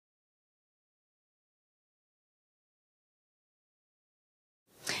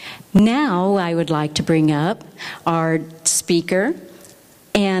Now I would like to bring up our speaker,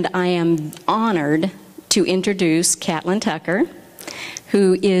 and I am honored to introduce Catlin Tucker,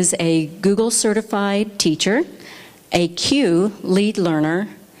 who is a Google certified teacher, a CUE lead learner,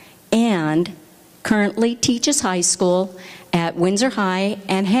 and currently teaches high school at Windsor High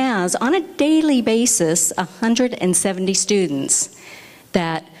and has, on a daily basis, 170 students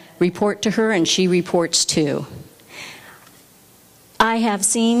that report to her and she reports to. I have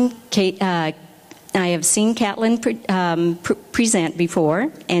seen Catlin present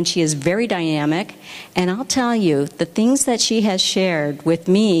before, and she is very dynamic, and I'll tell you, the things that she has shared with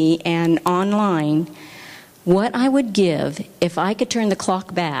me and online, what I would give if I could turn the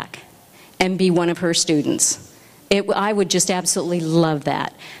clock back and be one of her students. I would just absolutely love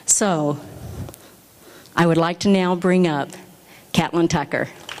that. So, I would like to now bring up Catlin Tucker.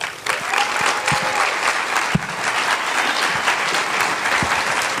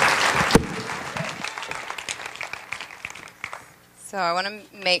 So I want to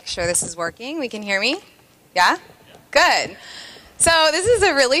make sure this is working. We can hear me? Yeah? Good. So this is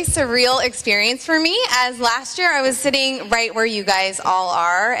a really surreal experience for me, as last year I was sitting right where you guys all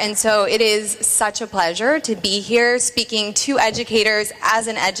are, and so it is such a pleasure to be here speaking to educators as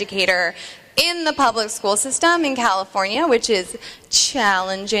an educator in the public school system in California, which is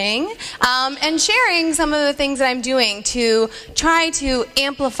challenging, and sharing some of the things that I'm doing to try to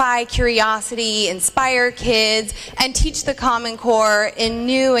amplify curiosity, inspire kids, and teach the Common Core in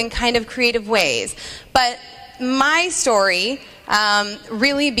new and kind of creative ways. But my story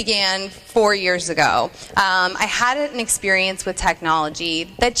really began 4 years ago. I had an experience with technology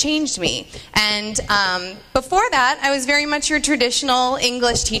that changed me. And before that, I was very much your traditional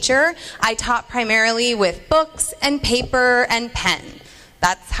English teacher. I taught primarily with books and paper and pen.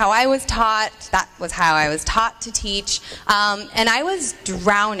 That's how I was taught. That was how I was taught to teach. And I was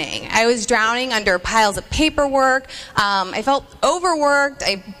drowning. I was drowning under piles of paperwork. I felt overworked.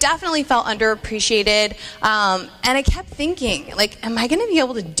 I definitely felt underappreciated. And I kept thinking, like, am I going to be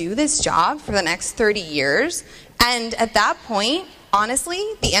able to do this job for the next 30 years? And at that point, honestly,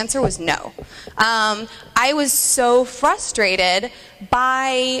 the answer was no. I was so frustrated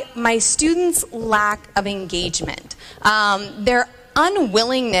by my students' lack of engagement. Their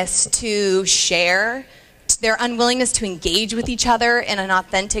unwillingness to share, their unwillingness to engage with each other in an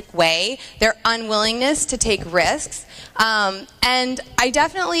authentic way, their unwillingness to take risks. And I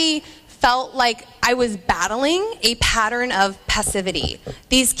definitely felt like I was battling a pattern of passivity.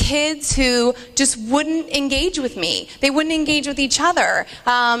 These kids who just wouldn't engage with me. They wouldn't engage with each other.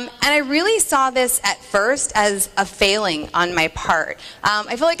 And I really saw this at first as a failing on my part.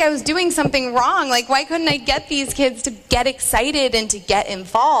 I felt like I was doing something wrong. Like, why couldn't I get these kids to get excited and to get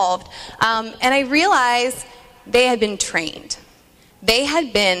involved? And I realized they had been trained. They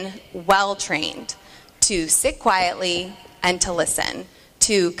had been well trained to sit quietly and to listen,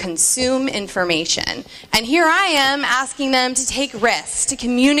 to consume information. And here I am asking them to take risks, to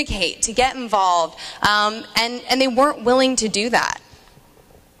communicate, to get involved, and they weren't willing to do that.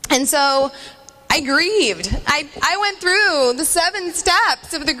 And so I grieved. I went through the 7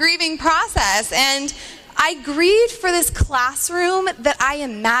 steps of the grieving process, and I grieved for this classroom that I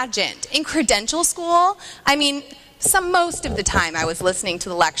imagined. In credential school, I mean, most of the time I was listening to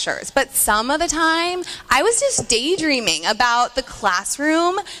the lectures, but some of the time I was just daydreaming about the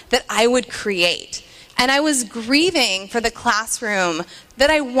classroom that I would create. And I was grieving for the classroom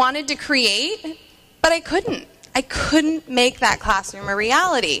that I wanted to create, but I couldn't. I couldn't make that classroom a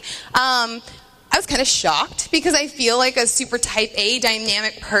reality. I was kind of shocked because I feel like a super type A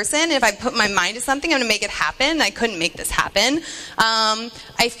dynamic person. If I put my mind to something, I'm going to make it happen. I couldn't make this happen.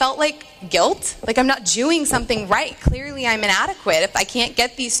 I felt like guilt, like I'm not doing something right. Clearly I'm inadequate if I can't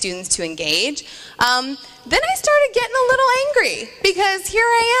get these students to engage. Then I started getting a little angry because here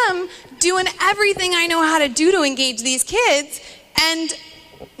I am doing everything I know how to do to engage these kids, and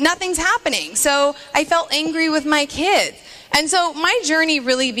nothing's happening. So I felt angry with my kids. And so my journey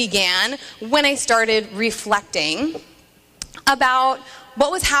really began when I started reflecting about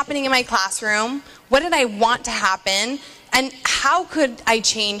what was happening in my classroom, what did I want to happen, and how could I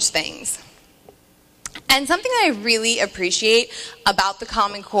change things. And something that I really appreciate about the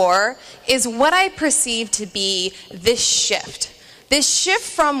Common Core is what I perceive to be this shift. This shift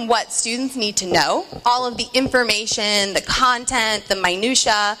from what students need to know, all of the information, the content, the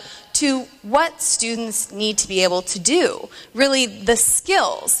minutia, to what students need to be able to do, really the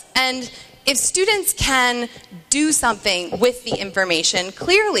skills. And if students can do something with the information,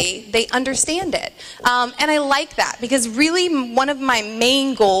 clearly they understand it. And I like that because really one of my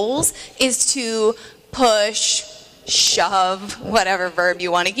main goals is to push, shove, whatever verb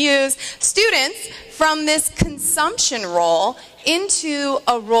you want to use, students from this consumption role into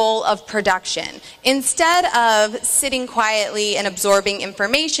a role of production. Instead of sitting quietly and absorbing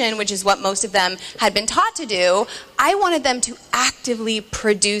information, which is what most of them had been taught to do, I wanted them to actively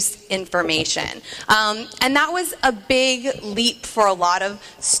produce information. And that was a big leap for a lot of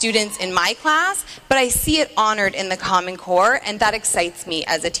students in my class, but I see it honored in the Common Core, and that excites me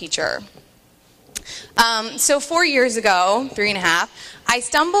as a teacher. So 4 years ago, 3.5, I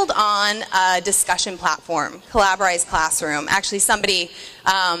stumbled on a discussion platform, Collaborate Classroom. Actually, somebody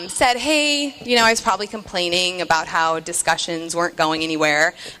said, hey, you know, I was probably complaining about how discussions weren't going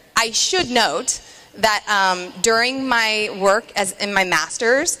anywhere. I should note that during my work in my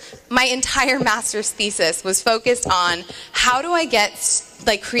master's, my entire master's thesis was focused on how do I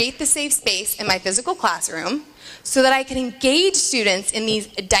create the safe space in my physical classroom so that I can engage students in these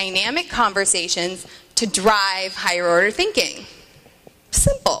dynamic conversations to drive higher order thinking.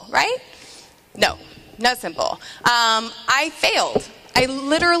 Simple, right? No, not simple. I failed. I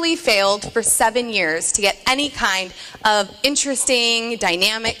literally failed for 7 years to get any kind of interesting,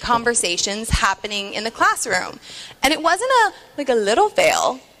 dynamic conversations happening in the classroom. And it wasn't a little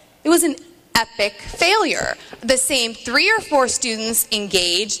fail. It was an epic failure. The same 3 or 4 students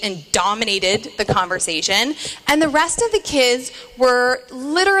engaged and dominated the conversation, and the rest of the kids were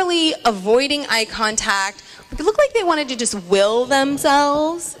literally avoiding eye contact. It looked like they wanted to just will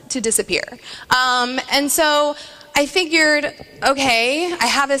themselves to disappear. And so I figured, okay, I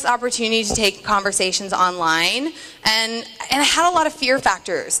have this opportunity to take conversations online, and I had a lot of fear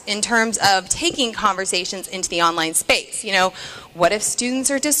factors in terms of taking conversations into the online space. You know, what if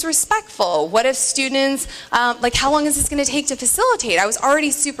students are disrespectful? What if students, how long is this going to take to facilitate? I was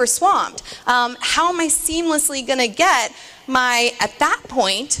already super swamped. How am I seamlessly going to get my, at that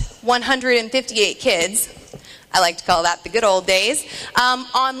point, 158 kids, I like to call that the good old days,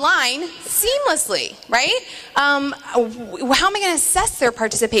 online seamlessly, right? How am I going to assess their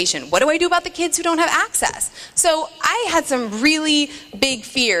participation? What do I do about the kids who don't have access? So I had some really big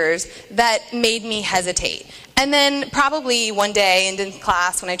fears that made me hesitate. And then probably one day in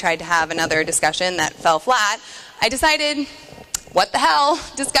class when I tried to have another discussion that fell flat, I decided, what the hell?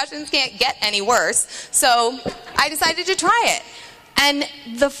 Discussions can't get any worse. So I decided to try it. And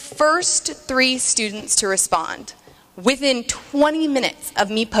the first 3 students to respond, within 20 minutes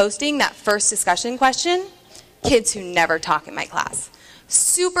of me posting that first discussion question, kids who never talk in my class.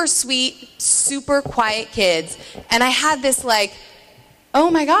 Super sweet, super quiet kids. And I had this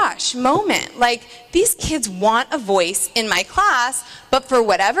oh my gosh moment. These kids want a voice in my class, but for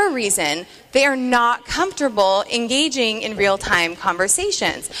whatever reason, they are not comfortable engaging in real-time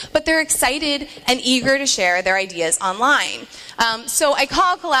conversations. But they're excited and eager to share their ideas online. So I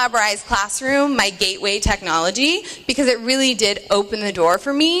call Collaborate Classroom my gateway technology because it really did open the door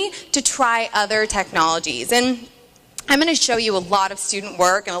for me to try other technologies. And I'm going to show you a lot of student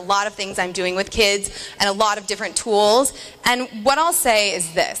work and a lot of things I'm doing with kids and a lot of different tools. And what I'll say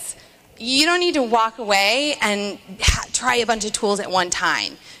is this. You don't need to walk away and try a bunch of tools at one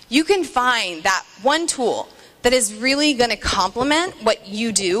time. You can find that one tool that is really going to complement what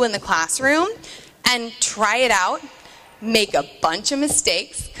you do in the classroom and try it out, make a bunch of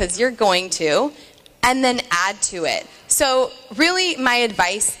mistakes, because you're going to, and then add to it. So really my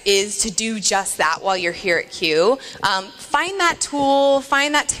advice is to do just that while you're here at CUE. Find that tool,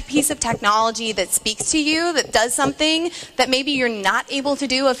 find that piece of technology that speaks to you, that does something that maybe you're not able to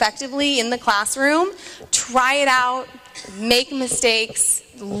do effectively in the classroom. Try it out, make mistakes,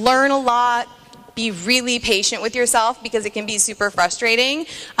 learn a lot, be really patient with yourself because it can be super frustrating,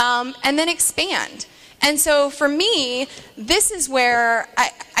 and then expand. And so for me, this is where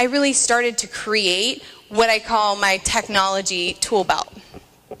I really started to create what I call my technology tool belt.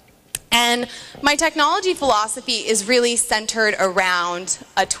 And my technology philosophy is really centered around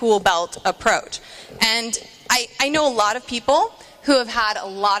a tool belt approach. And I know a lot of people who have had a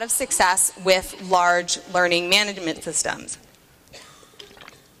lot of success with large learning management systems.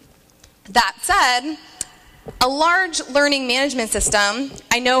 That said, a large learning management system,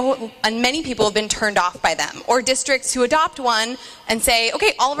 I know many people have been turned off by them, or districts who adopt one and say,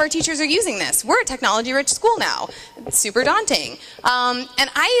 okay, all of our teachers are using this. We're a technology-rich school now. It's super daunting. And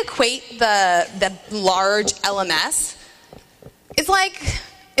I equate the large LMS, it's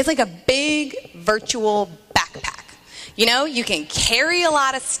like a big virtual backpack. You know, you can carry a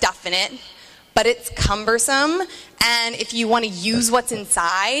lot of stuff in it, but it's cumbersome, and if you want to use what's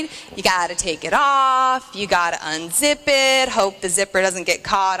inside, you got to take it off, you got to unzip it, hope the zipper doesn't get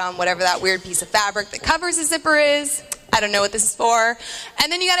caught on whatever that weird piece of fabric that covers the zipper is. I don't know what this is for.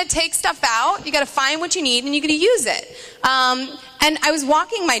 And then you got to take stuff out, you got to find what you need, and you got to use it. And I was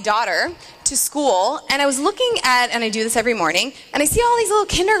walking my daughter to school, and I was looking at, and I do this every morning, and I see all these little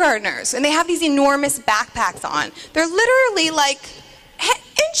kindergartners, and they have these enormous backpacks on. They're literally like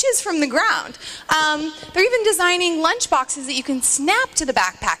inches from the ground. They're even designing lunch boxes that you can snap to the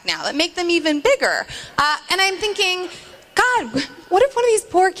backpack now that make them even bigger. And I'm thinking, God, what if one of these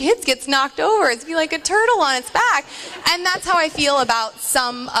poor kids gets knocked over? It'd be like a turtle on its back. And that's how I feel about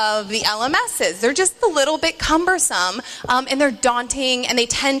some of the LMSs. They're just a little bit cumbersome, and they're daunting, and they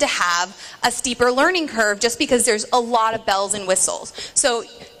tend to have a steeper learning curve just because there's a lot of bells and whistles. So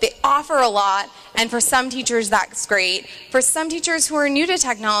they offer a lot, and for some teachers that's great. For some teachers who are new to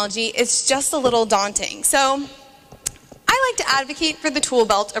technology, it's just a little daunting. So I like to advocate for the tool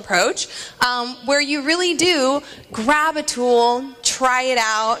belt approach, where you really do grab a tool, try it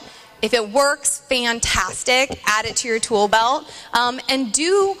out. If it works, fantastic, add it to your tool belt, and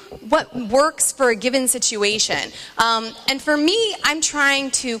do what works for a given situation. And for me, I'm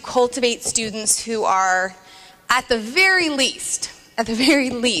trying to cultivate students who are, at the very least,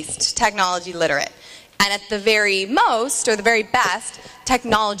 technology literate. And at the very most, or the very best,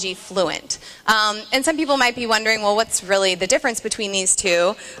 technology fluent. And some people might be wondering, well, what's really the difference between these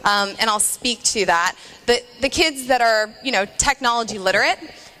two? And I'll speak to that. The kids that are, technology literate,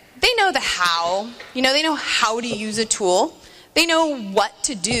 they know the how. They know how to use a tool. They know what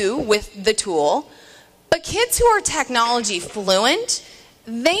to do with the tool. But kids who are technology fluent,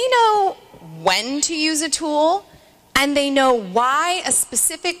 they know when to use a tool, and they know why a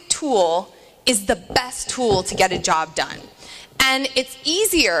specific tool is the best tool to get a job done. And it's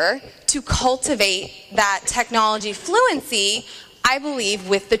easier to cultivate that technology fluency, I believe,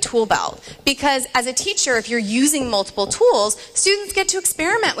 with the tool belt. Because as a teacher, if you're using multiple tools, students get to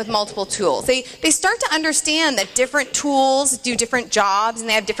experiment with multiple tools. They start to understand that different tools do different jobs, and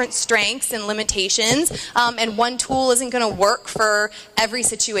they have different strengths and limitations, and one tool isn't going to work for every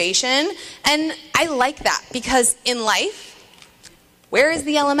situation. And I like that, because in life, where is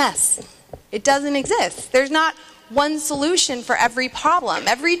the LMS? It doesn't exist. There's not one solution for every problem.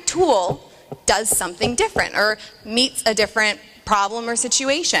 Every tool does something different or meets a different problem or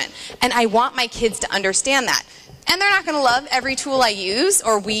situation. And I want my kids to understand that. And they're not going to love every tool I use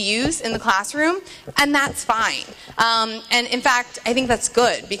or we use in the classroom, and that's fine. And in fact, I think that's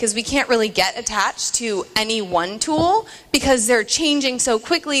good, because we can't really get attached to any one tool because they're changing so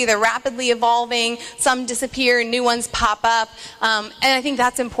quickly, they're rapidly evolving, some disappear, new ones pop up, and I think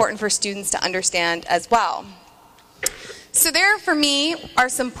that's important for students to understand as well. So there, for me, are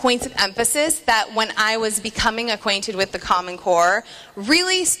some points of emphasis that when I was becoming acquainted with the Common Core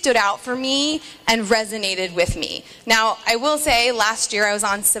really stood out for me and resonated with me. Now, I will say last year I was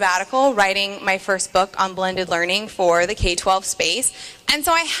on sabbatical writing my first book on blended learning for the K-12 space, and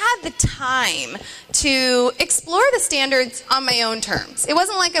so I had the time to explore the standards on my own terms. It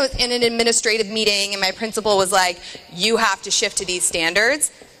wasn't like I was in an administrative meeting and my principal was like, you have to shift to these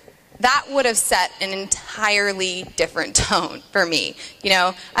standards. That would have set an entirely different tone for me.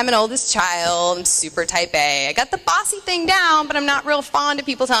 I'm an oldest child, I'm super type A. I got the bossy thing down, but I'm not real fond of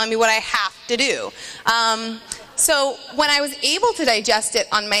people telling me what I have to do. So when I was able to digest it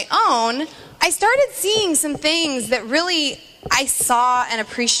on my own, I started seeing some things that really I saw and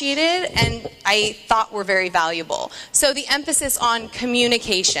appreciated and I thought were very valuable. So the emphasis on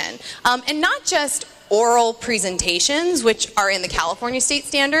communication, and not just oral presentations, which are in the California state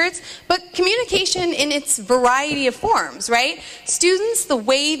standards, but communication in its variety of forms, right? Students, the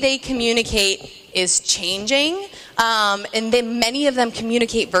way they communicate is changing, and many of them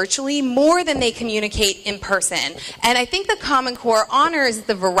communicate virtually more than they communicate in person. And I think the Common Core honors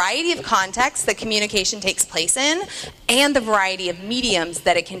the variety of contexts that communication takes place in, and the variety of mediums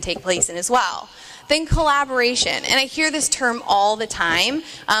that it can take place in as well. Then collaboration, and I hear this term all the time,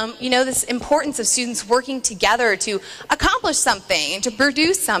 this importance of students working together to accomplish something and to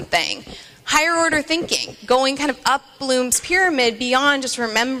produce something. Higher order thinking, going kind of up Bloom's pyramid beyond just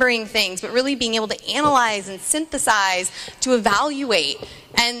remembering things, but really being able to analyze and synthesize, to evaluate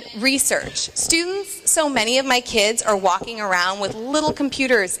and research. Students, so many of my kids are walking around with little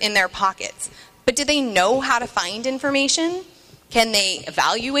computers in their pockets, but do they know how to find information? Can they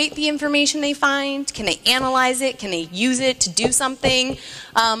evaluate the information they find? Can they analyze it? Can they use it to do something?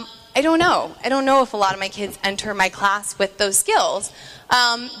 I don't know. I don't know if a lot of my kids enter my class with those skills.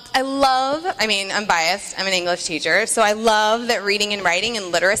 I'm biased, I'm an English teacher, so I love that reading and writing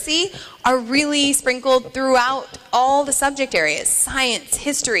and literacy are really sprinkled throughout all the subject areas, science,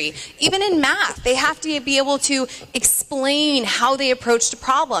 history, even in math. They have to be able to explain how they approached a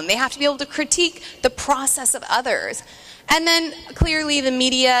problem. They have to be able to critique the process of others. And then clearly the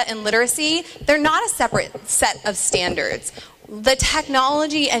media and literacy, they're not a separate set of standards. The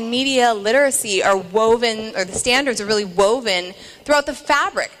technology and media literacy are woven, or the standards are really woven throughout the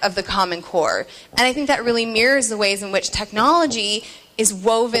fabric of the Common Core. And I think that really mirrors the ways in which technology is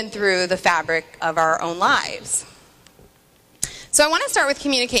woven through the fabric of our own lives. So I want to start with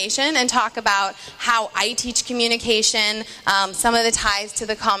communication and talk about how I teach communication, some of the ties to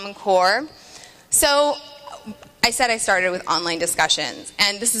the Common Core. So I said I started with online discussions,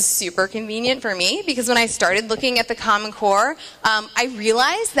 and this is super convenient for me because when I started looking at the Common Core, I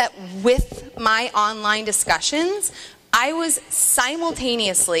realized that with my online discussions, I was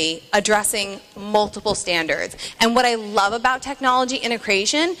simultaneously addressing multiple standards. And what I love about technology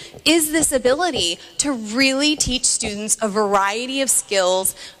integration is this ability to really teach students a variety of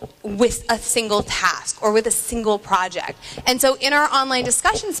skills with a single task or with a single project. And so in our online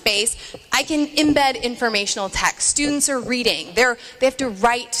discussion space, I can embed informational text. Students are reading. They have to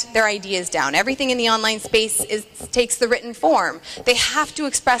write their ideas down. Everything in the online space takes the written form. They have to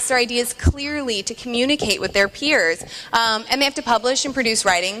express their ideas clearly to communicate with their peers. And they have to publish and produce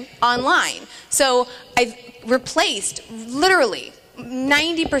writing online. So I've replaced literally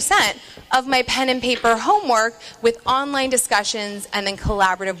 90% of my pen and paper homework with online discussions and then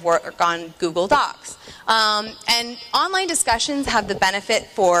collaborative work on Google Docs. And online discussions have the benefit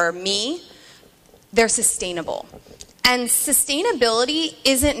for me, they're sustainable. And sustainability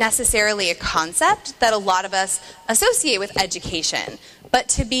isn't necessarily a concept that a lot of us associate with education. But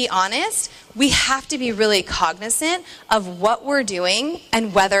to be honest, we have to be really cognizant of what we're doing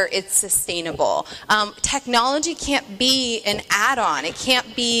and whether it's sustainable. Technology can't be an add-on. It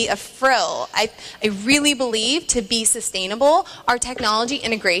can't be a frill. I really believe to be sustainable, our technology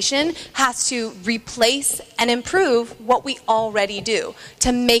integration has to replace and improve what we already do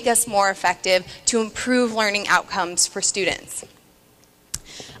to make us more effective, to improve learning outcomes for students.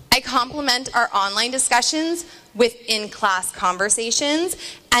 I complement our online discussions with in-class conversations,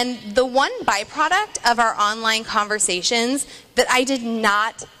 and the one byproduct of our online conversations that I did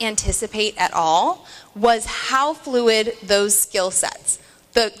not anticipate at all was how fluid those skill sets,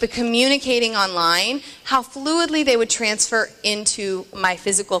 the communicating online, how fluidly they would transfer into my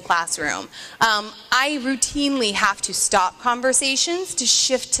physical classroom. I routinely have to stop conversations to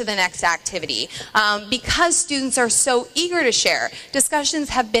shift to the next activity because students are so eager to share. Discussions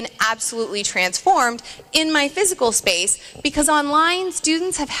have been absolutely transformed in my physical space because online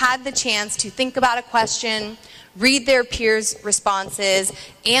students have had the chance to think about a question, read their peers' responses,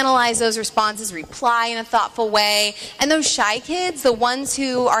 analyze those responses, reply in a thoughtful way. And those shy kids, the ones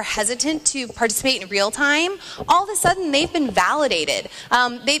who are hesitant to participate in real time, all of a sudden they've been validated.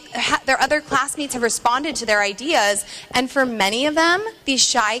 Their other classmates have responded to their ideas. And for many of them, these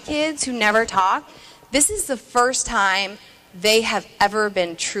shy kids who never talk, this is the first time they have ever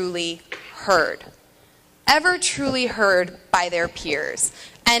been truly heard. Ever truly heard by their peers.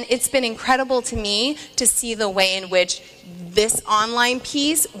 And it's been incredible to me to see the way in which this online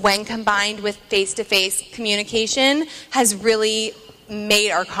piece, when combined with face-to-face communication, has really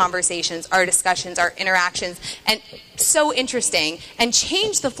made our conversations, our discussions, our interactions, and so interesting, and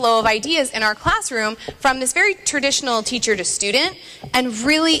changed the flow of ideas in our classroom from this very traditional teacher to student, and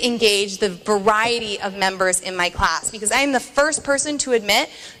really engage the variety of members in my class. Because I am the first person to admit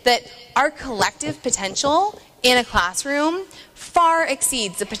that our collective potential in a classroom far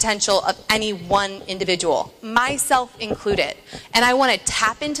exceeds the potential of any one individual, myself included. And I want to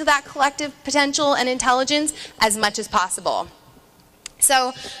tap into that collective potential and intelligence as much as possible.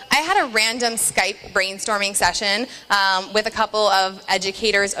 So I had a random Skype brainstorming session with a couple of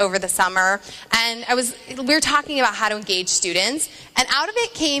educators over the summer, and we were talking about how to engage students, and out of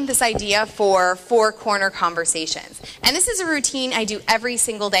it came this idea for four-corner conversations. And this is a routine I do every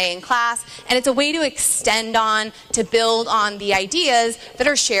single day in class, and it's a way to extend on, to build on the ideas that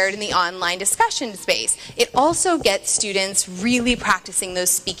are shared in the online discussion space. It also gets students really practicing those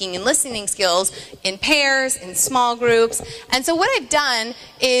speaking and listening skills in pairs, in small groups. And so what I've done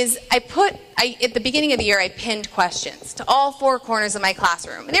is at the beginning of the year, I pinned questions to all four corners of my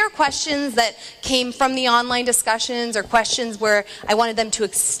classroom. And they were questions that came from the online discussions or questions where I wanted them to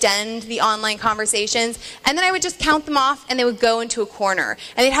extend the online conversations. And then I would just count them off and they would go into a corner.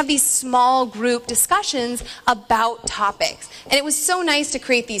 And they'd have these small group discussions about topics. And it was so nice to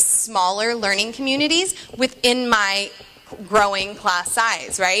create these smaller learning communities within my growing class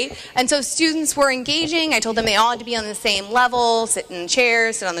size, right? And so students were engaging. I told them they all had to be on the same level, sit in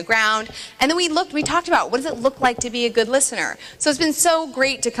chairs, sit on the ground. And then we talked about what does it look like to be a good listener. So it's been so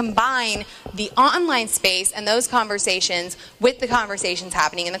great to combine the online space and those conversations with the conversations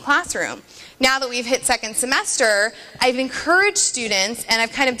happening in the classroom. Now that we've hit second semester, I've encouraged students, and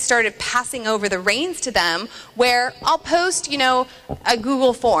I've kind of started passing over the reins to them, where I'll post, a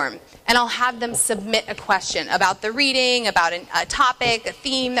Google form, and I'll have them submit a question about the reading, about a topic, a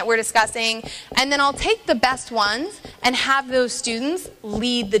theme that we're discussing, and then I'll take the best ones and have those students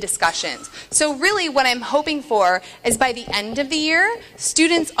lead the discussions. So really what I'm hoping for is by the end of the year,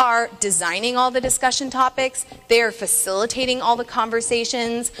 students are designing all the discussion topics, they are facilitating all the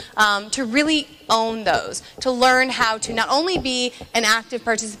conversations, to really own those, to learn how to not only be an active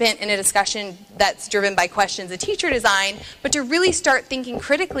participant in a discussion that's driven by questions the teacher designed, but to really start thinking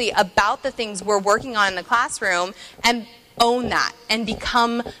critically about the things we're working on in the classroom and own that and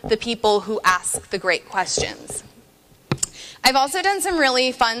become the people who ask the great questions. I've also done some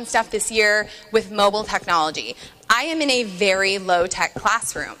really fun stuff this year with mobile technology. I am in a very low-tech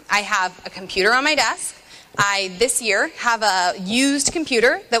classroom. I have a computer on my desk. I, this year, have a used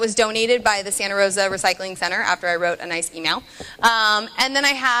computer that was donated by the Santa Rosa Recycling Center after I wrote a nice email. And then I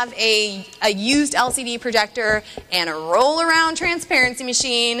have a used LCD projector and a roll-around transparency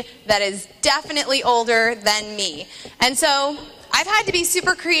machine that is definitely older than me. And so I've had to be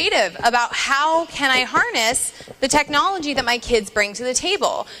super creative about how can I harness the technology that my kids bring to the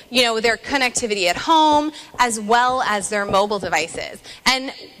table. Their connectivity at home as well as their mobile devices.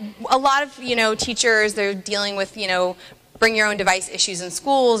 And a lot of, teachers, they're dealing with, bring your own device issues in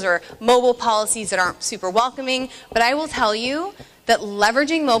schools or mobile policies that aren't super welcoming. But I will tell you that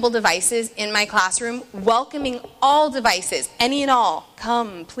leveraging mobile devices in my classroom, welcoming all devices, any and all,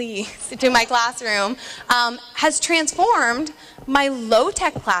 come please, to my classroom, has transformed my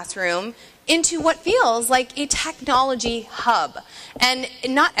low-tech classroom into what feels like a technology hub. And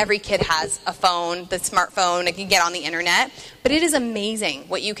not every kid has a phone, the smartphone, that can get on the internet, but it is amazing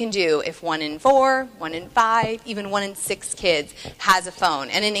what you can do if 1 in 4, 1 in 5, even 1 in 6 kids has a phone.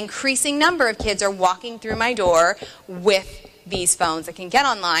 And an increasing number of kids are walking through my door with these phones that can get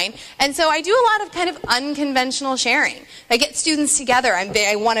online. And so I do a lot of kind of unconventional sharing. I get students together.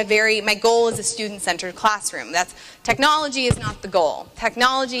 My goal is a student-centered classroom. Technology is not the goal.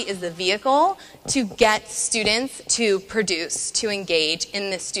 Technology is the vehicle to get students to produce, to engage in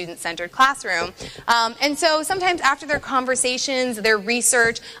this student-centered classroom. And so sometimes after their conversations, their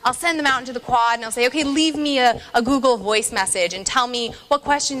research, I'll send them out into the quad and I'll say, okay, leave me a Google voice message and tell me what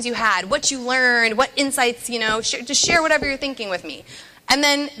questions you had, what you learned, what insights, just share whatever you're thinking with me. And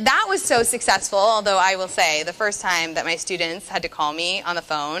then that was so successful, although I will say the first time that my students had to call me on the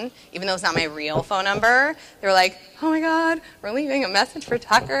phone, even though it's not my real phone number, they were like, oh my God, we're leaving a message for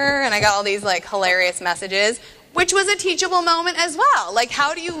Tucker. And I got all these hilarious messages, which was a teachable moment as well.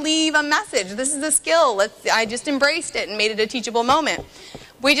 How do you leave a message? This is a skill. I just embraced it and made it a teachable moment.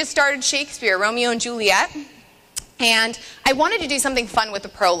 We just started Shakespeare, Romeo and Juliet. And I wanted to do something fun with the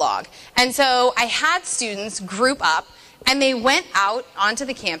prologue. And so I had students group up, and they went out onto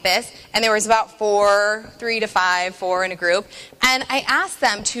the campus, and there was about 3 to 5, 4 in a group, and I asked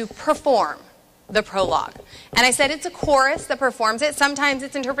them to perform the prologue. And I said, it's a chorus that performs it. Sometimes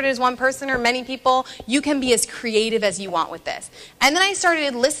it's interpreted as one person or many people. You can be as creative as you want with this. And then I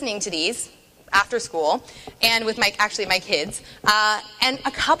started listening to these after school, and with my kids, and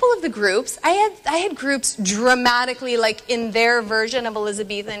a couple of the groups, I had groups dramatically, in their version of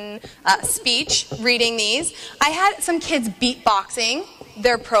Elizabethan speech, reading these. I had some kids beatboxing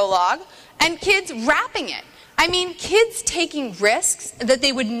their prologue, and kids rapping it. I mean, kids taking risks that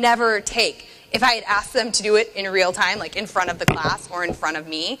they would never take if I had asked them to do it in real time, in front of the class or in front of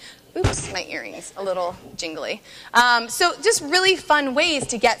me. Oops, my earrings, a little jingly. So just really fun ways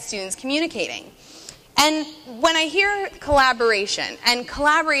to get students communicating. And when I hear collaboration, and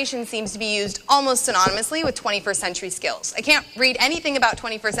collaboration seems to be used almost synonymously with 21st century skills. I can't read anything about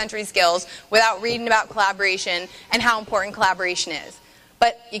 21st century skills without reading about collaboration and how important collaboration is.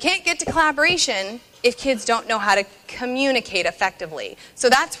 But you can't get to collaboration if kids don't know how to communicate effectively. So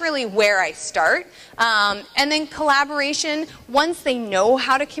that's really where I start. And then collaboration, once they know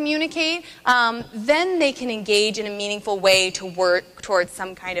how to communicate, then they can engage in a meaningful way to work towards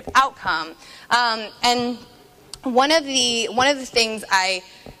some kind of outcome. And one of the things I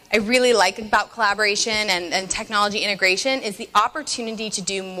really like about collaboration and technology integration is the opportunity to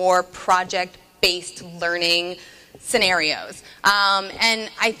do more project-based learning scenarios. And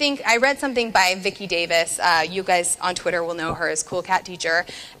I think I read something by Vicki Davis. You guys on Twitter will know her as Cool Cat Teacher.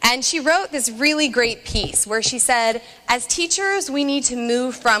 And she wrote this really great piece where she said, as teachers, we need to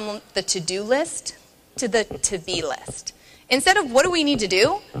move from the to-do list to the to-be list. Instead of what do we need to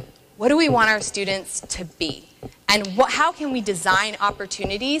do, what do we want our students to be? And how can we design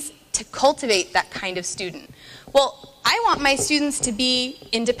opportunities to cultivate that kind of student? Well, I want my students to be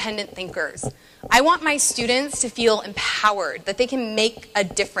independent thinkers. I want my students to feel empowered, that they can make a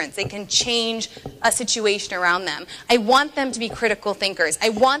difference, they can change a situation around them. I want them to be critical thinkers. I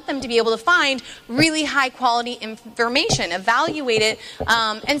want them to be able to find really high quality information, evaluate it.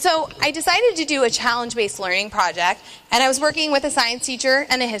 And so I decided to do a challenge-based learning project, and I was working with a science teacher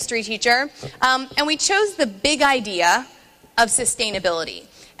and a history teacher, and we chose the big idea of sustainability.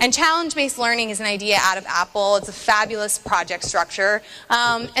 And challenge-based learning is an idea out of Apple. It's a fabulous project structure.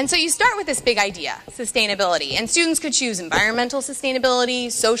 And so you start with this big idea, sustainability. And students could choose environmental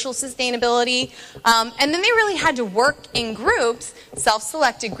sustainability, social sustainability. And then they really had to work in groups,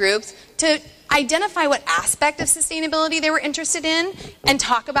 self-selected groups, to identify what aspect of sustainability they were interested in and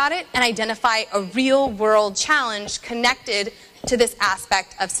talk about it and identify a real-world challenge connected to this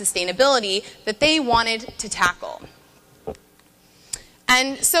aspect of sustainability that they wanted to tackle.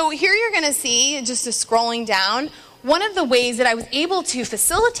 And so here you're going to see, just scrolling down, one of the ways that I was able to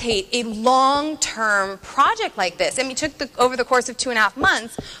facilitate a long-term project like this, I mean, over the course of 2.5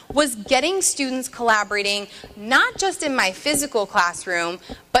 months, was getting students collaborating not just in my physical classroom,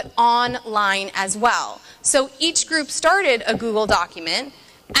 but online as well. So each group started a Google document,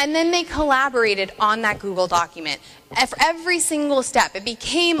 and then they collaborated on that Google document. For every single step, it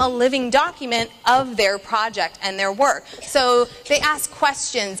became a living document of their project and their work. So they asked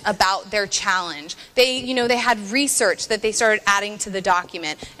questions about their challenge. They had research that they started adding to the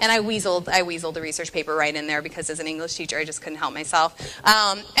document. And I weaseled the research paper right in there because as an English teacher, I just couldn't help myself.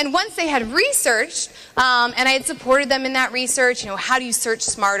 And once they had researched, and I had supported them in that research, how do you search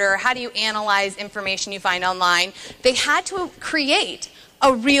smarter? How do you analyze information you find online? They had to create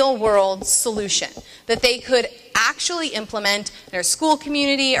a real-world solution that they could actually implement in their school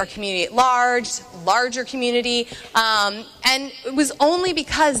community, our community at large, larger community, and it was only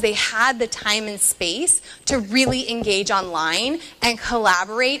because they had the time and space to really engage online and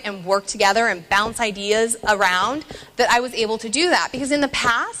collaborate and work together and bounce ideas around that I was able to do that. Because in the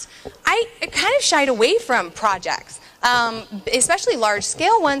past, I kind of shied away from projects, especially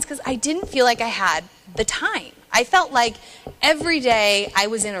large-scale ones, because I didn't feel like I had the time. I felt like every day I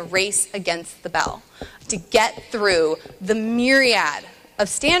was in a race against the bell to get through the myriad of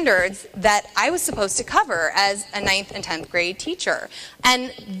standards that I was supposed to cover as a 9th and 10th grade teacher.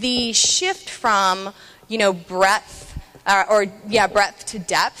 And the shift from, breadth to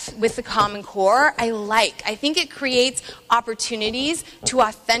depth with the Common Core, I think it creates opportunities to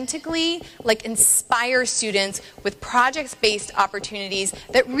authentically inspire students with projects-based opportunities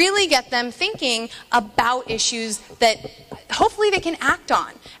that really get them thinking about issues that hopefully they can act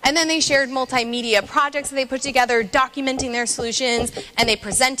on. And then they shared multimedia projects that they put together, documenting their solutions, and they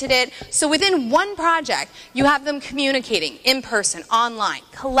presented it. So within one project, you have them communicating in person, online,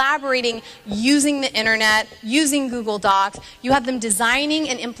 collaborating, using the internet, using Google Docs. You have them designing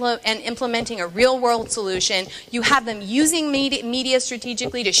and implementing a real-world solution. You have them using media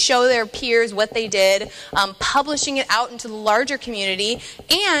strategically to show their peers what they did, publishing it out into the larger community,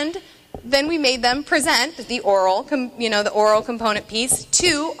 and then we made them present the oral component piece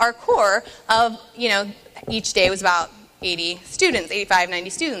to our core of, each day was about 80 students, 85, 90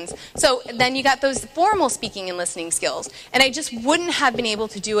 students. So then you got those formal speaking and listening skills. And I just wouldn't have been able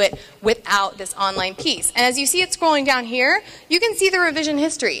to do it without this online piece. And as you see it scrolling down here, you can see the revision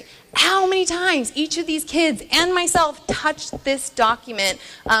history. How many times each of these kids and myself touched this document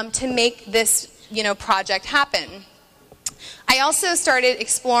to make this, project happen. I also started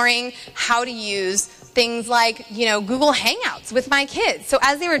exploring how to use things like, Google Hangouts with my kids. So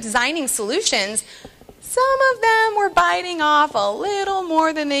as they were designing solutions, some of them were biting off a little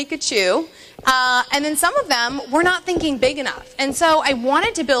more than they could chew. And then some of them were not thinking big enough. And so I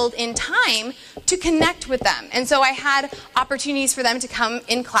wanted to build in time to connect with them. And so I had opportunities for them to come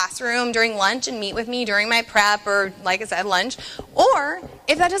in classroom during lunch and meet with me during my prep or, like I said, lunch. Or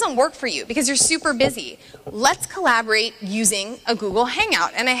if that doesn't work for you because you're super busy, let's collaborate using a Google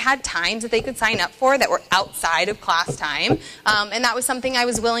Hangout. And I had times that they could sign up for that were outside of class time. And that was something I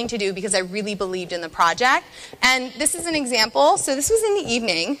was willing to do because I really believed in the project. And this is an example. So this was in the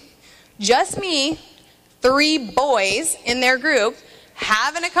evening. Just me, 3 boys in their group,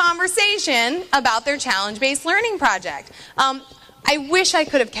 having a conversation about their challenge-based learning project. I wish I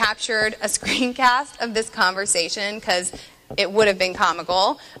could have captured a screencast of this conversation because it would have been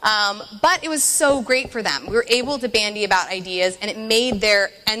comical, but it was so great for them. We were able to bandy about ideas, and it made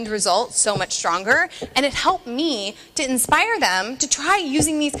their end result so much stronger, and it helped me to inspire them to try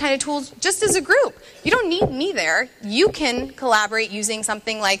using these kind of tools just as a group. You don't need me there. You can collaborate using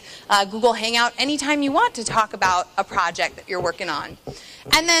something like Google Hangout anytime you want to talk about a project that you're working on.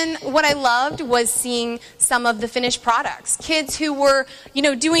 And then what I loved was seeing some of the finished products. Kids who were,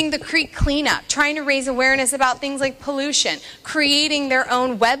 doing the creek cleanup, trying to raise awareness about things like pollution, creating their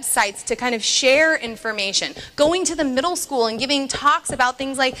own websites to kind of share information, going to the middle school and giving talks about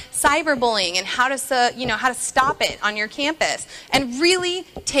things like cyberbullying and how to stop it on your campus, and really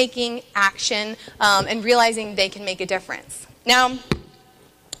taking action and realizing they can make a difference. Now,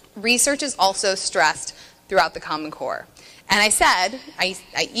 research is also stressed throughout the Common Core. And I said, I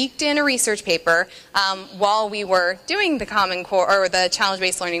eked in a research paper while we were doing the Common Core, or the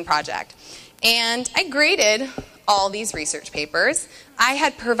challenge-based learning project. And I graded all these research papers. I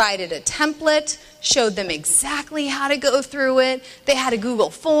had provided a template, showed them exactly how to go through it. They had a Google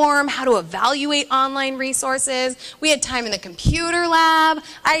form, how to evaluate online resources. We had time in the computer lab.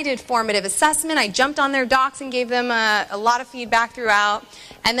 I did formative assessment. I jumped on their docs and gave them a lot of feedback throughout.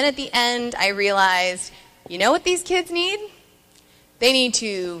 And then at the end, I realized, you know what these kids need? They need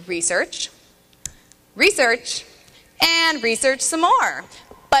to research, and research some more.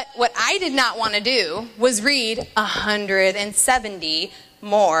 But what I did not want to do was read 170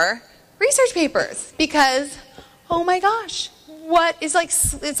 more research papers, because, oh my gosh,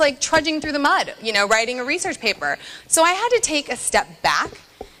 it's like trudging through the mud, writing a research paper. So I had to take a step back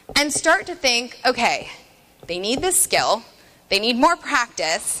and start to think, okay, they need this skill, they need more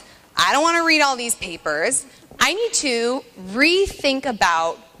practice, I don't want to read all these papers. I need to rethink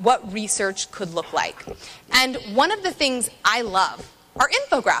about what research could look like. And one of the things I love are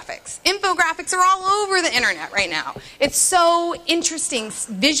infographics. Infographics are all over the internet right now. It's so interesting,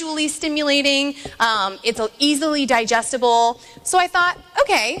 visually stimulating, it's easily digestible. So I thought,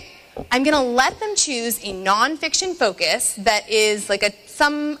 okay, I'm going to let them choose a nonfiction focus that is like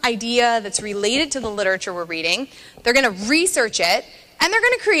some idea that's related to the literature we're reading. They're going to research it, and they're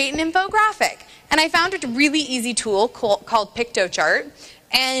going to create an infographic. And I found a really easy tool called PictoChart,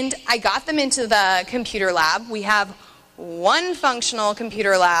 and I got them into the computer lab. We have one functional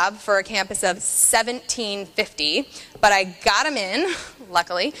computer lab for a campus of 1750, but I got them in,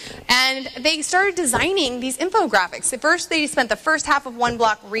 luckily, and they started designing these infographics. At first, they spent the first half of one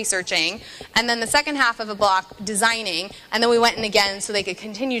block researching, and then the second half of a block designing, and then we went in again so they could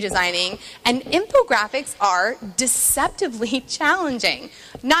continue designing. And infographics are deceptively challenging.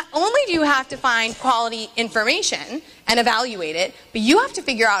 Not only do you have to find quality information and evaluate it, but you have to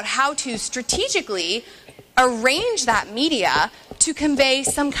figure out how to strategically arrange that media to convey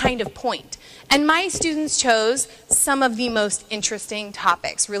some kind of point. And my students chose some of the most interesting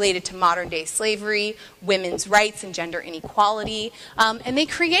topics related to modern-day slavery, women's rights, and gender inequality. And they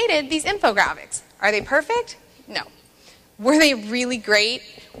created these infographics. Are they perfect? No. Were they really great?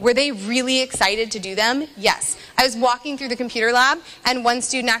 Were they really excited to do them? Yes. I was walking through the computer lab, and one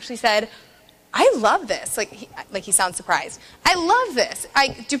student actually said, I love this. Like he sounds surprised. I love this.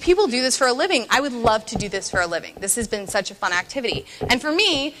 Do people do this for a living? I would love to do this for a living. This has been such a fun activity. And for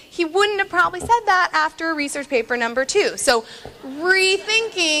me, he wouldn't have probably said that after research paper number 2. So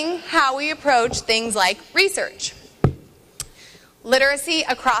rethinking how we approach things like research. Literacy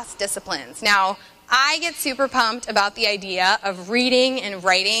across disciplines. Now, I get super pumped about the idea of reading and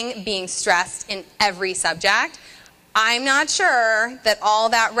writing being stressed in every subject. I'm not sure that all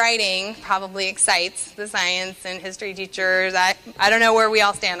that writing probably excites the science and history teachers. I don't know where we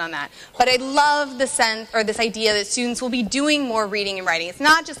all stand on that. But I love the sense, or this idea that students will be doing more reading and writing. It's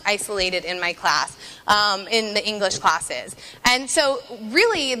not just isolated in my class, in the English classes. And so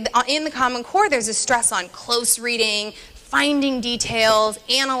really, in the Common Core, there's a stress on close reading, finding details,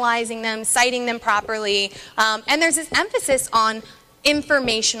 analyzing them, citing them properly. And there's this emphasis on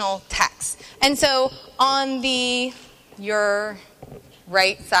informational text. And so on your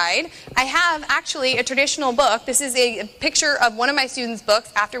right side, I have actually a traditional book. This is a picture of one of my students'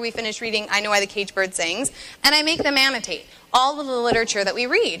 books after we finish reading I Know Why the Caged Bird Sings, and I make them annotate all of the literature that we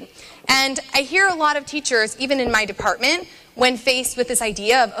read. And I hear a lot of teachers, even in my department, when faced with this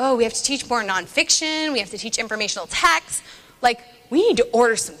idea of, oh, we have to teach more nonfiction, we have to teach informational text, like, we need to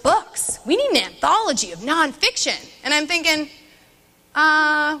order some books. We need an anthology of nonfiction. And I'm thinking,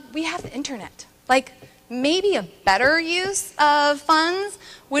 we have the internet. Like, maybe a better use of funds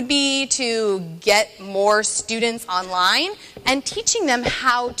would be to get more students online and teaching them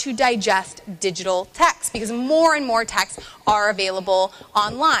how to digest digital text, because more and more texts are available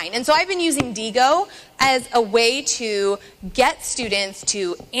online. And so I've been using Diigo as a way to get students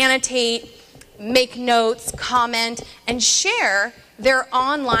to annotate, make notes, comment, and share their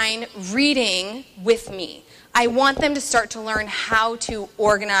online reading with me. I want them to start to learn how to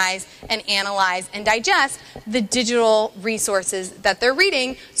organize and analyze and digest the digital resources that they're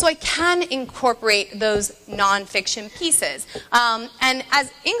reading so I can incorporate those nonfiction pieces. And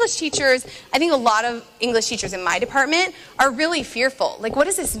as English teachers, I think a lot of English teachers in my department are really fearful. Like, what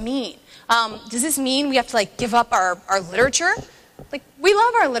does this mean? Does this mean we have to give up our literature? We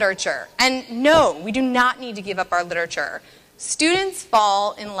love our literature. And no, we do not need to give up our literature. Students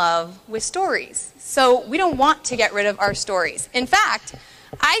fall in love with stories. So we don't want to get rid of our stories. In fact,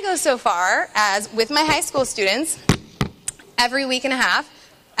 I go so far as with my high school students, every week and a half,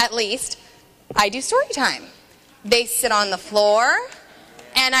 at least, I do story time. They sit on the floor,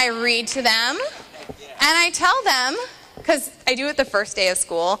 and I read to them, and I tell them, because I do it the first day of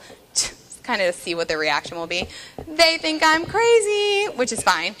school, kind of to see what their reaction will be. They think I'm crazy, which is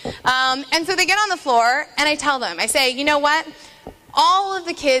fine. And so they get on the floor, and I tell them, I say, you know what? All of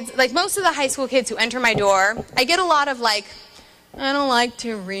the kids, most of the high school kids who enter my door, I get a lot of I don't like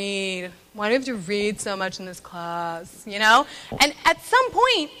to read. Why do you have to read so much in this class? You know? And at some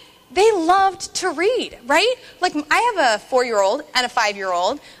point, they loved to read, right? I have a 4-year-old and a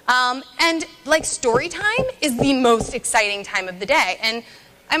 5-year-old, and story time is the most exciting time of the day. And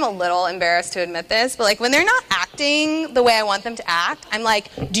I'm a little embarrassed to admit this, but when they're not acting the way I want them to act, I'm like,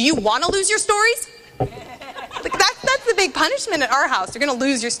 do you want to lose your stories? That's the big punishment at our house. You're going to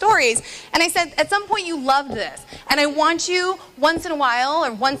lose your stories. And I said, at some point you loved this. And I want you once in a while,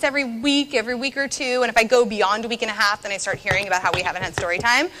 or once every week or two, and if I go beyond a week and a half, then I start hearing about how we haven't had story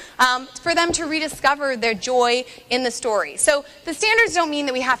time, for them to rediscover their joy in the story. So the standards don't mean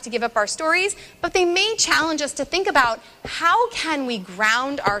that we have to give up our stories, but they may challenge us to think about how can we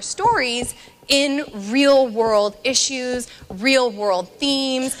ground our stories in real-world issues, real-world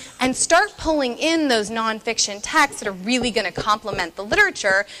themes, and start pulling in those nonfiction texts that are really going to complement the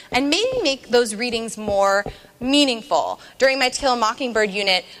literature and maybe make those readings more meaningful. During my To Kill a Mockingbird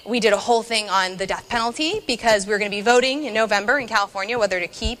unit, we did a whole thing on the death penalty because we were going to be voting in November in California whether to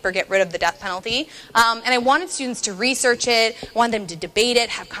keep or get rid of the death penalty. And I wanted students to research it, I wanted them to debate it,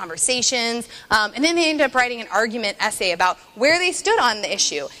 have conversations, and then they ended up writing an argument essay about where they stood on the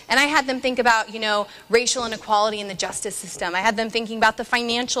issue. And I had them think about, racial inequality in the justice system. I had them thinking about the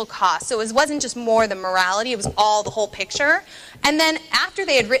financial costs. So it wasn't just more the morality, it was all the whole picture. And then after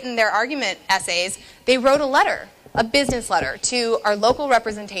they had written their argument essays, they wrote a letter, a business letter, to our local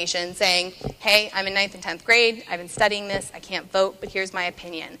representation saying, hey, I'm in 9th and 10th grade, I've been studying this, I can't vote, but here's my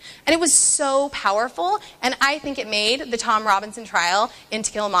opinion. And it was so powerful, and I think it made the Tom Robinson trial in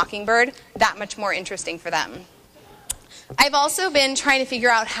To Kill a Mockingbird that much more interesting for them. I've also been trying to figure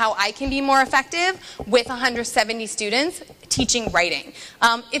out how I can be more effective with 170 students teaching writing.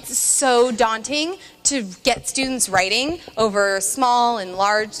 It's so daunting to get students writing over small and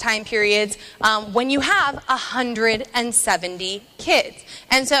large time periods when you have 170 kids.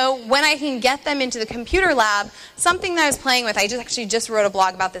 And so when I can get them into the computer lab, something that I was playing with, I actually just wrote a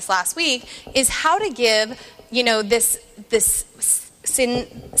blog about this last week, is how to give, this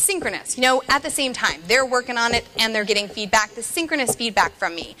synchronous, at the same time. They're working on it and they're getting feedback, the synchronous feedback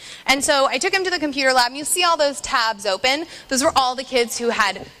from me. And so I took them to the computer lab, and you see all those tabs open. Those were all the kids who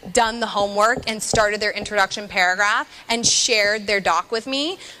had done the homework and started their introduction paragraph and shared their doc with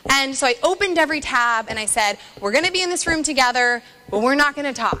me. And so I opened every tab and I said, we're going to be in this room together, but we're not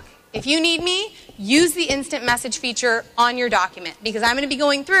going to talk. If you need me, use the instant message feature on your document, because I'm going to be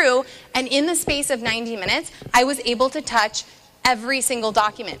going through, and in the space of 90 minutes, I was able to touch every single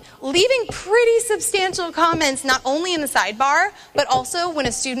document, leaving pretty substantial comments not only in the sidebar, but also when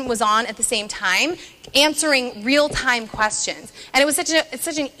a student was on at the same time, answering real-time questions. And it was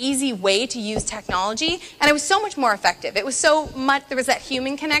such an easy way to use technology, and it was so much more effective. It was so much, there was that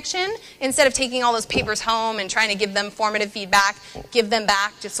human connection, instead of taking all those papers home and trying to give them formative feedback, give them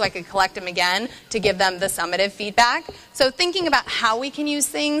back just so I could collect them again to give them the summative feedback. So thinking about how we can use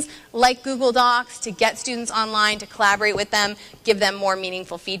things like Google Docs to get students online, to collaborate with them, give them more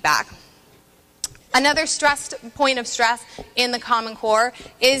meaningful feedback. Another point of stress in the Common Core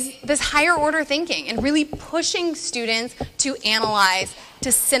is this higher order thinking and really pushing students to analyze, to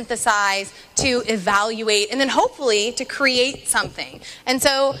synthesize, to evaluate, and then hopefully to create something. And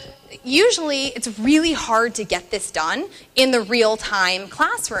so usually it's really hard to get this done in the real-time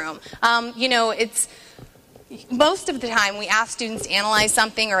classroom. most of the time we ask students to analyze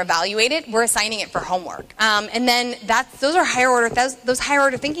something or evaluate it, we're assigning it for homework. And then those higher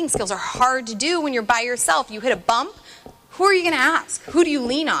order thinking skills are hard to do when you're by yourself. You hit a bump, who are you going to ask? Who do you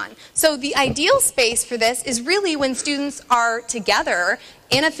lean on? So the ideal space for this is really when students are together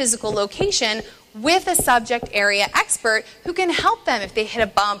in a physical location with a subject area expert who can help them if they hit a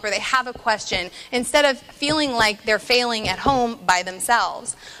bump or they have a question, instead of feeling like they're failing at home by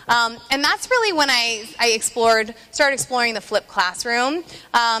themselves. And that's really when I started exploring the flipped classroom.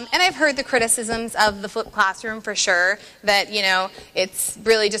 And I've heard the criticisms of the flipped classroom for sure, that, it's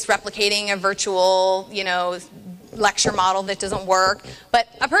really just replicating a virtual, lecture model that doesn't work. But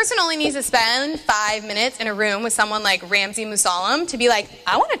a person only needs to spend 5 minutes in a room with someone like Ramsey Musallam to be like,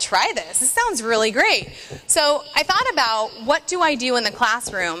 I want to try this. This sounds really great. So I thought about, what do I do in the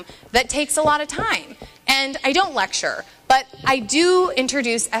classroom that takes a lot of time? And I don't lecture, but I do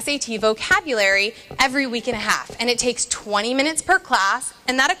introduce SAT vocabulary every week and a half. And it takes 20 minutes per class,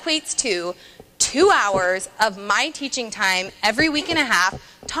 and that equates to 2 hours of my teaching time every week and a half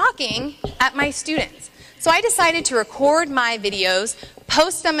talking at my students. So I decided to record my videos,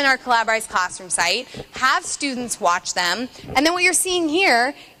 post them in our Collaborate Classroom site, have students watch them, and then what you're seeing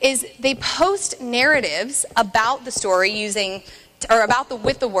here is they post narratives about the story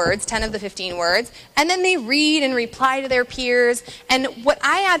with the words, 10 of the 15 words, and then they read and reply to their peers. And what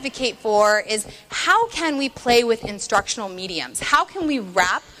I advocate for is, how can we play with instructional mediums? How can we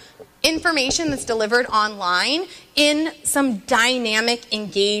wrap information that's delivered online in some dynamic,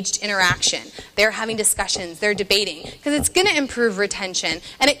 engaged interaction? They're having discussions, they're debating, because it's going to improve retention,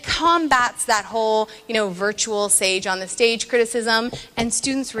 and it combats that whole, virtual sage on the stage criticism, and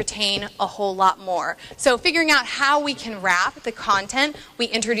students retain a whole lot more. So figuring out how we can wrap the content we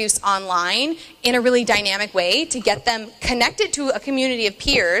introduce online in a really dynamic way to get them connected to a community of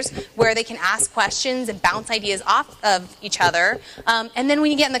peers where they can ask questions and bounce ideas off of each other. And then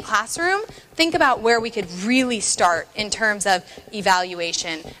when you get in the classroom, think about where we could really start in terms of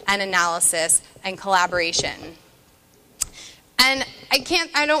evaluation and analysis and collaboration. And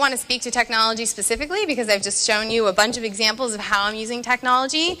I don't want to speak to technology specifically because I've just shown you a bunch of examples of how I'm using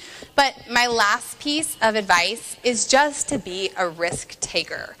technology, but my last piece of advice is just to be a risk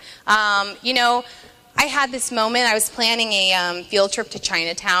taker. I had this moment. I was planning a field trip to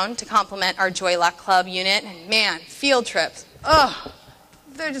Chinatown to complement our Joy Luck Club unit, and man, field trips,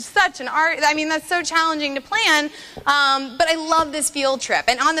 they're just such an art. I mean, that's so challenging to plan, but I love this field trip.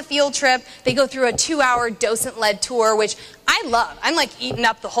 And on the field trip, they go through a 2-hour docent-led tour, which I love. I'm like eating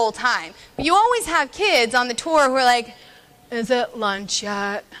up the whole time. But you always have kids on the tour who are like, is it lunch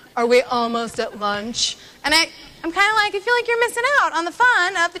yet? Are we almost at lunch? And I'm kind of like, I feel like you're missing out on the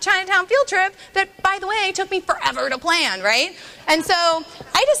fun of the Chinatown field trip that, by the way, took me forever to plan, right? And so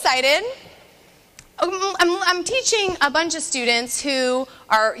I decided, I'm teaching a bunch of students who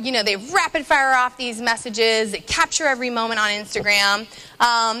are, they rapid fire off these messages, they capture every moment on Instagram, and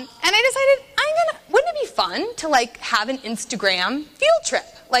I decided, wouldn't it be fun to have an Instagram field trip,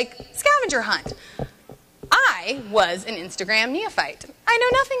 like scavenger hunt? I was an Instagram neophyte. I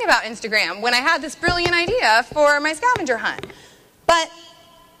know nothing about Instagram when I had this brilliant idea for my scavenger hunt. But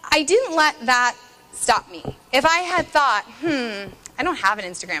I didn't let that stop me. If I had thought, I don't have an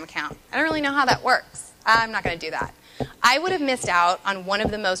Instagram account, I don't really know how that works, I'm not going to do that, I would have missed out on one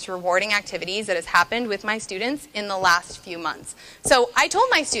of the most rewarding activities that has happened with my students in the last few months. So I told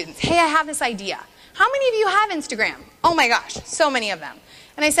my students, hey, I have this idea. How many of you have Instagram? Oh my gosh, so many of them.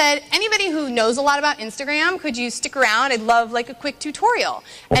 And I said, anybody who knows a lot about Instagram, could you stick around? I'd love a quick tutorial.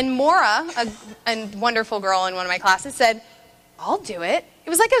 And Maura, a wonderful girl in one of my classes, said, I'll do it. It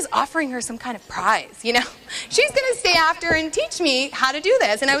was like I was offering her some kind of prize, She's going to stay after and teach me how to do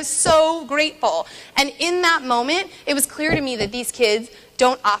this. And I was so grateful. And in that moment, it was clear to me that these kids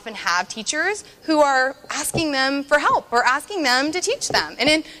don't often have teachers who are asking them for help or asking them to teach them. And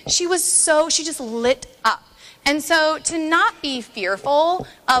then she just lit up. And so to not be fearful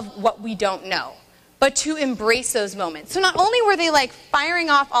of what we don't know, but to embrace those moments. So not only were they firing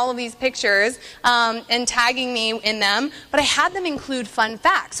off all of these pictures and tagging me in them, but I had them include fun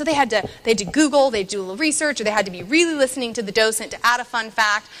facts. So they had to Google, they'd do a little research, or they had to be really listening to the docent to add a fun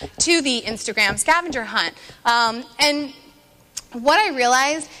fact to the Instagram scavenger hunt. And what I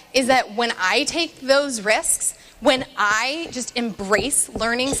realized is that when I take those risks, when I just embrace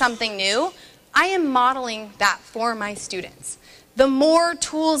learning something new, I am modeling that for my students. the more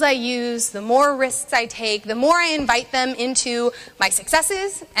tools I use, the more risks I take, the more I invite them into my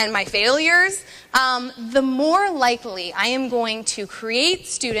successes and my failures, the more likely I am going to create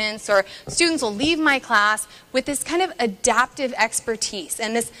students, or students will leave my class with this kind of adaptive expertise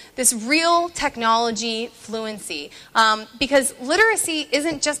and this real technology fluency. Because literacy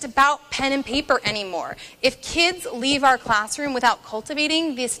isn't just about pen and paper anymore. If kids leave our classroom without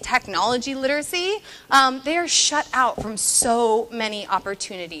cultivating this technology literacy, they are shut out from so many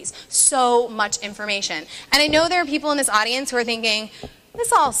opportunities, so much information. And I know there are people in this audience who are thinking,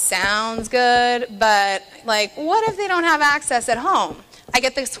 this all sounds good, but like, what if they don't have access at home? I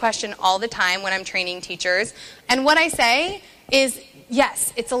get this question all the time when I'm training teachers, and what I say is,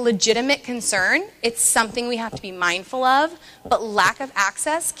 yes, it's a legitimate concern. It's something we have to be mindful of, but lack of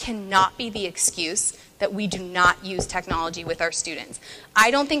access cannot be the excuse that we do not use technology with our students. I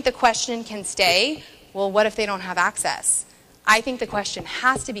don't think the question can stay, well, what if they don't have access? I think the question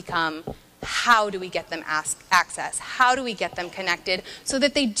has to become, how do we get them access? How do we get them connected so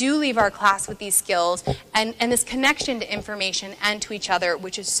that they do leave our class with these skills and this connection to information and to each other,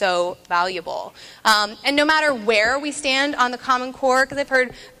 which is so valuable. And no matter where we stand on the Common Core, because I've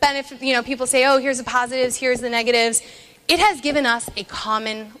heard people say, oh, here's the positives, here's the negatives, it has given us a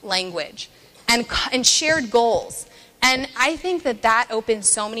common language and shared goals. And I think that that opens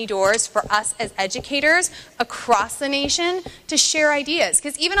so many doors for us as educators across the nation to share ideas.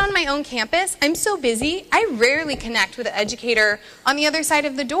 Because even on my own campus, I'm so busy, I rarely connect with an educator on the other side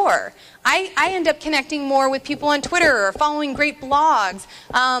of the door. I end up connecting more with people on Twitter or following great blogs.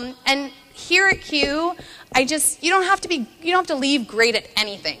 And here at CUE, you don't have to leave great at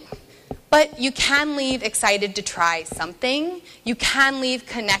anything. But you can leave excited to try something. You can leave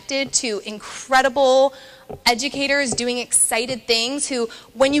connected to incredible educators doing excited things who,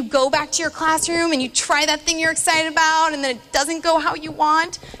 when you go back to your classroom and you try that thing you're excited about and then it doesn't go how you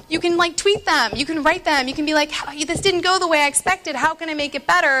want, you can tweet them, you can write them, you can be like, this didn't go the way I expected, how can I make it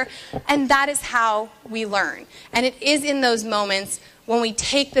better? And that is how we learn. And it is in those moments when we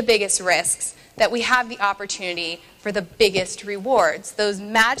take the biggest risks that we have the opportunity for the biggest rewards, those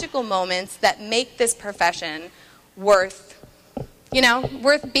magical moments that make this profession worth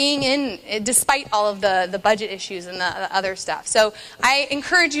being in, despite all of the budget issues and the other stuff. So I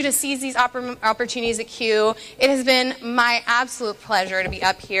encourage you to seize these opportunities at CUE. It has been my absolute pleasure to be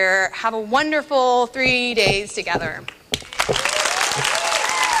up here. Have a wonderful 3 days together.